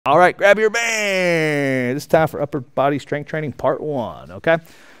All right, grab your band. It's time for upper body strength training part 1, okay?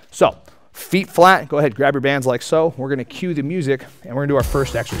 So, feet flat, go ahead, grab your bands like so. We're gonna cue the music and we're gonna do our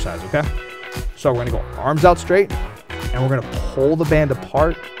first exercise, okay? So we're gonna go arms out straight and we're gonna pull the band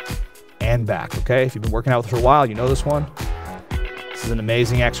apart and back, okay? If you've been working out with us for a while, you know this one. This is an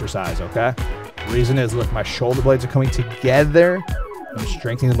amazing exercise, okay? The reason is, look, my shoulder blades are coming together. I'm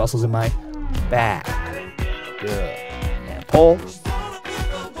strengthening the muscles in my back. Good. And pull.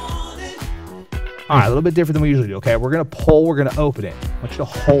 All right, a little bit different than we usually do, okay? We're gonna pull, we're gonna open it. I want you to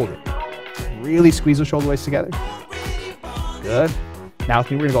hold it. Really squeeze those shoulder blades together. Good. Now with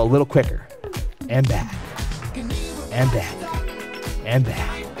me, we're gonna go a little quicker. And back. And back. And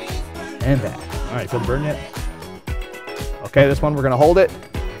back. And back. All right, feel the burn yet? Okay, this one, we're gonna hold it.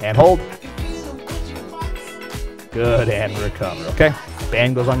 And hold. Good, and recover, okay?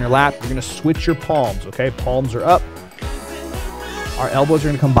 Band goes on your lap. You're gonna switch your palms, okay? Palms are up. Our elbows are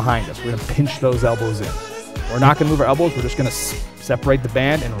gonna come behind us. We're gonna pinch those elbows in. We're not gonna move our elbows. We're just gonna separate the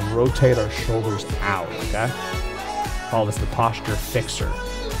band and rotate our shoulders out, okay? Call this the posture fixer.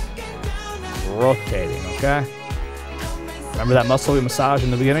 Rotating, okay? Remember that muscle we massaged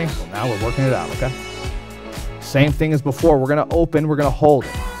in the beginning? Well, now we're working it out, okay? Same thing as before. We're gonna open, we're gonna hold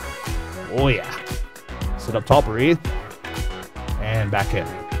it. Oh yeah. Sit up tall, breathe. And back in.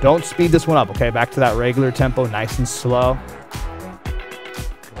 Don't speed this one up, okay? Back to that regular tempo, nice and slow.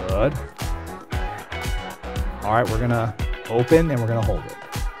 Good. All right, we're gonna open and we're gonna hold it.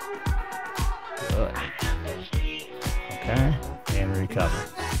 Good. Okay, and recover.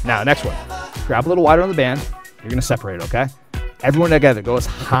 Now, next one. Grab a little wider on the band. You're gonna separate, okay? Everyone together. Go as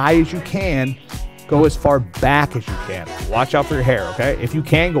high as you can. Go as far back as you can. Watch out for your hair, okay? If you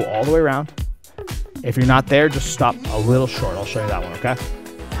can, go all the way around. If you're not there, just stop a little short. I'll show you that one, okay?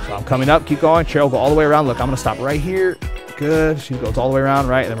 So I'm coming up, keep going. Cheryl, go all the way around. Look, I'm gonna stop right here. Good. She goes all the way around,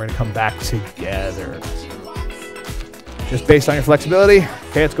 right? And then we're gonna come back together. Just based on your flexibility.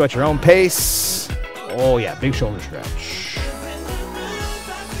 Okay, let's go at your own pace. Oh yeah, big shoulder stretch.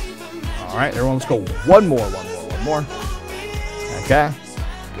 All right, everyone, let's go one more. Okay,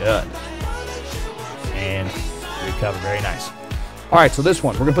 good. And recover, very nice. All right, so this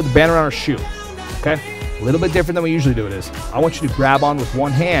one, we're gonna put the band around our shoe, okay? A little bit different than we usually do it is. I want you to grab on with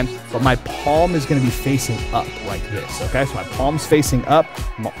one hand, but my palm is gonna be facing up like this, okay? So my palm's facing up,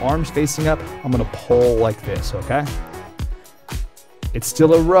 my arm's facing up, I'm gonna pull like this, okay? It's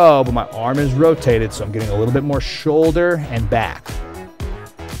still a row, but my arm is rotated, so I'm getting a little bit more shoulder and back.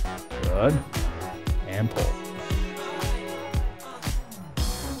 Good, and pull.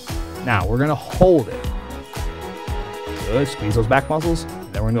 Now, we're gonna hold it. Good, squeeze those back muscles,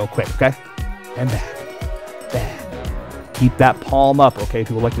 and then we're gonna go quick, okay? And back. Keep that palm up, okay?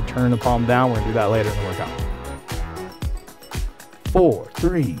 People like to turn the palm down. We're gonna do that later in the workout. 4,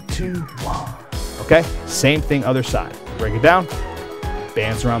 3, 2, 1. Okay, same thing, other side. Break it down.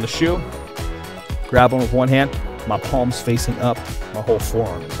 Bands around the shoe. Grab one with one hand. My palm's facing up. My whole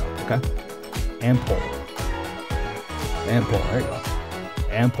forearm is up, okay? And pull. And pull, there you go.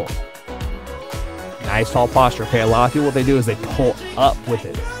 And pull. Nice tall posture, okay? A lot of people, what they do is they pull up with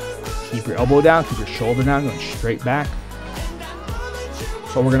it. Keep your elbow down, keep your shoulder down, going straight back.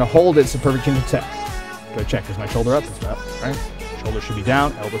 So we're gonna hold it, it's a perfect chin to check. Go check, is my shoulder up? It's up, right? Shoulder should be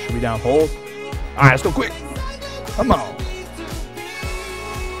down, elbow should be down, hold. All right, let's go quick. Come on.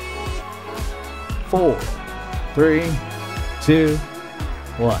 4, 3, 2,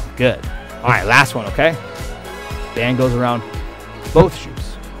 1, good. All right, last one, okay? Band goes around both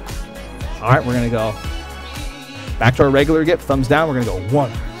shoes. All right, we're gonna go back to our regular grip, thumbs down, we're gonna go 1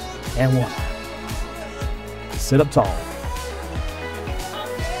 and 1. Sit up tall.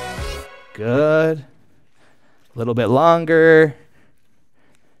 Good. A little bit longer.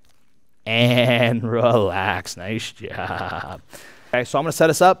 And relax. Nice job. Okay, so I'm going to set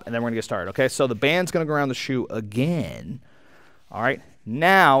us up, and then we're going to get started, okay? So the band's going to go around the shoe again. All right.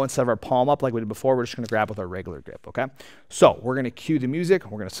 Now, instead of our palm up like we did before, we're just going to grab with our regular grip, okay? So we're going to cue the music.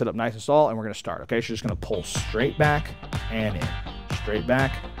 We're going to sit up nice and tall, and we're going to start, okay? So you're just going to pull straight back and in. Straight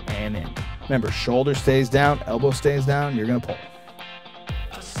back and in. Remember, shoulder stays down, elbow stays down. You're going to pull.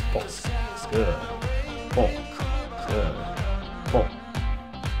 Pull. Good. Pull. Good. Pull.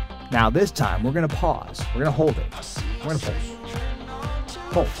 Now this time we're gonna pause. We're gonna hold it. We're gonna pulse.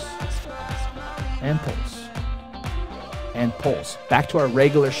 Pulse. And pulse. And pulse. Back to our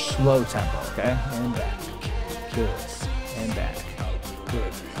regular slow tempo, okay? And back. Good. And back.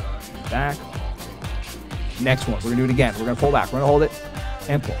 Good. And back. Next one. We're gonna do it again. We're gonna pull back. We're gonna hold it.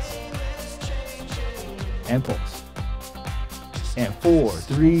 And pulse. And pulse. And 4,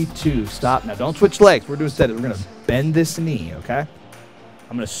 3, 2, stop. Now don't switch legs. We're doing instead. We're gonna bend this knee, okay?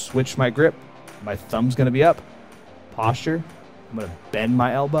 I'm going to switch my grip. My thumb's going to be up. Posture. I'm going to bend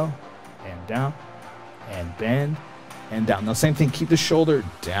my elbow and down and bend and down. Now, same thing. Keep the shoulder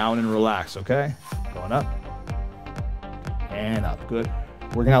down and relax, okay? Going up and up. Good.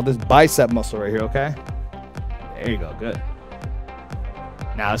 Working out this bicep muscle right here, okay? There you go. Good.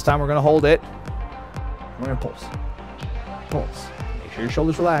 Now, this time we're going to hold it. We're going to pulse. Pulse. Make sure your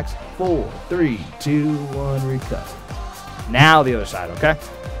shoulders relax. 4, 3, 2, 1, recover. Now the other side, okay?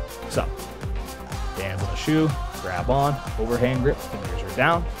 So, hands on the shoe, grab on, overhand grip, fingers are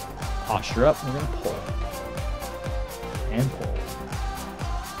down, posture up, and we're going to pull. And pull.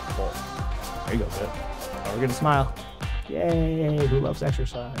 Pull. There you go, good. Now we're going to smile. Yay, who loves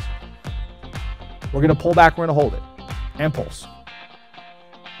exercise? We're going to pull back, we're going to hold it. And pulse.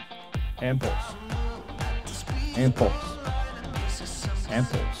 And pulse. And pulse. And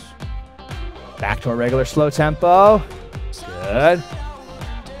pulse. Back to our regular slow tempo. Good.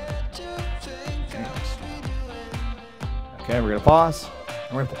 Okay, we're going to pause.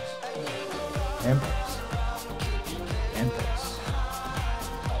 And we're going to pulse. And pulse. And pulse.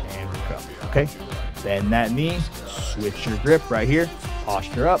 And recover. Okay. Bend that knee. Switch your grip right here.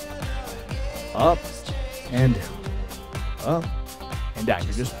 Posture up. Up. And down. Up. And down.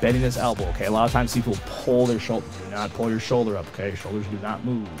 You're just bending this elbow, okay? A lot of times people pull their shoulder. Do not pull your shoulder up, okay? Your shoulders do not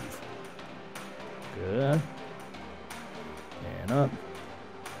move. Good. And up.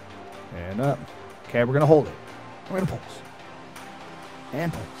 And up. Okay, we're going to hold it. We're going to pulse.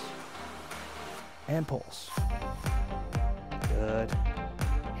 And pulse. And pulse. Good.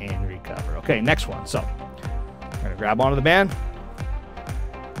 And recover. Okay, next one. So, we're going to grab onto the band.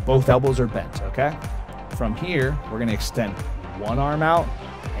 Both elbows are bent, okay? From here, we're going to extend one arm out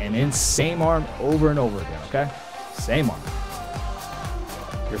and in same arm over and over again, okay? Same arm.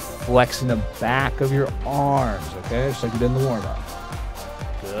 You're flexing the back of your arms, okay? Just like you did in the warm-up.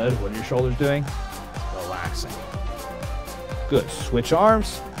 Good. What are your shoulders doing? Relaxing. Good. Switch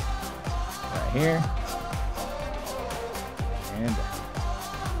arms. Right here. And down.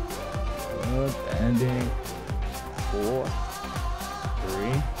 Good. Bending. 4,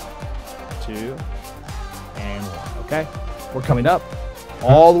 3, 2, and 1. Okay? We're coming up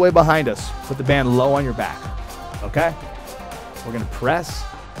all the way behind us. Put the band low on your back. Okay? We're going to press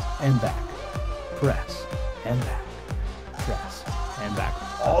and back. Press and back. Press and back.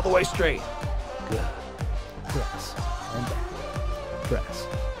 All the way straight. Good. Press and back. Press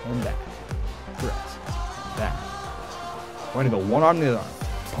and back. Press and back. We're going to go one arm to the other arm.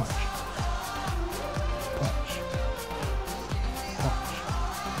 Punch. Punch. Punch.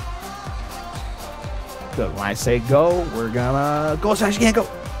 Good. When I say go, we're going to go as fast as you can. Go.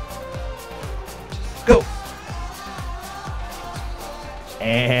 Go.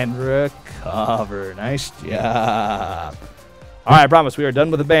 And recover. Nice job. All right, I promise we are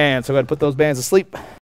done with the band, so go ahead and put those bands to sleep.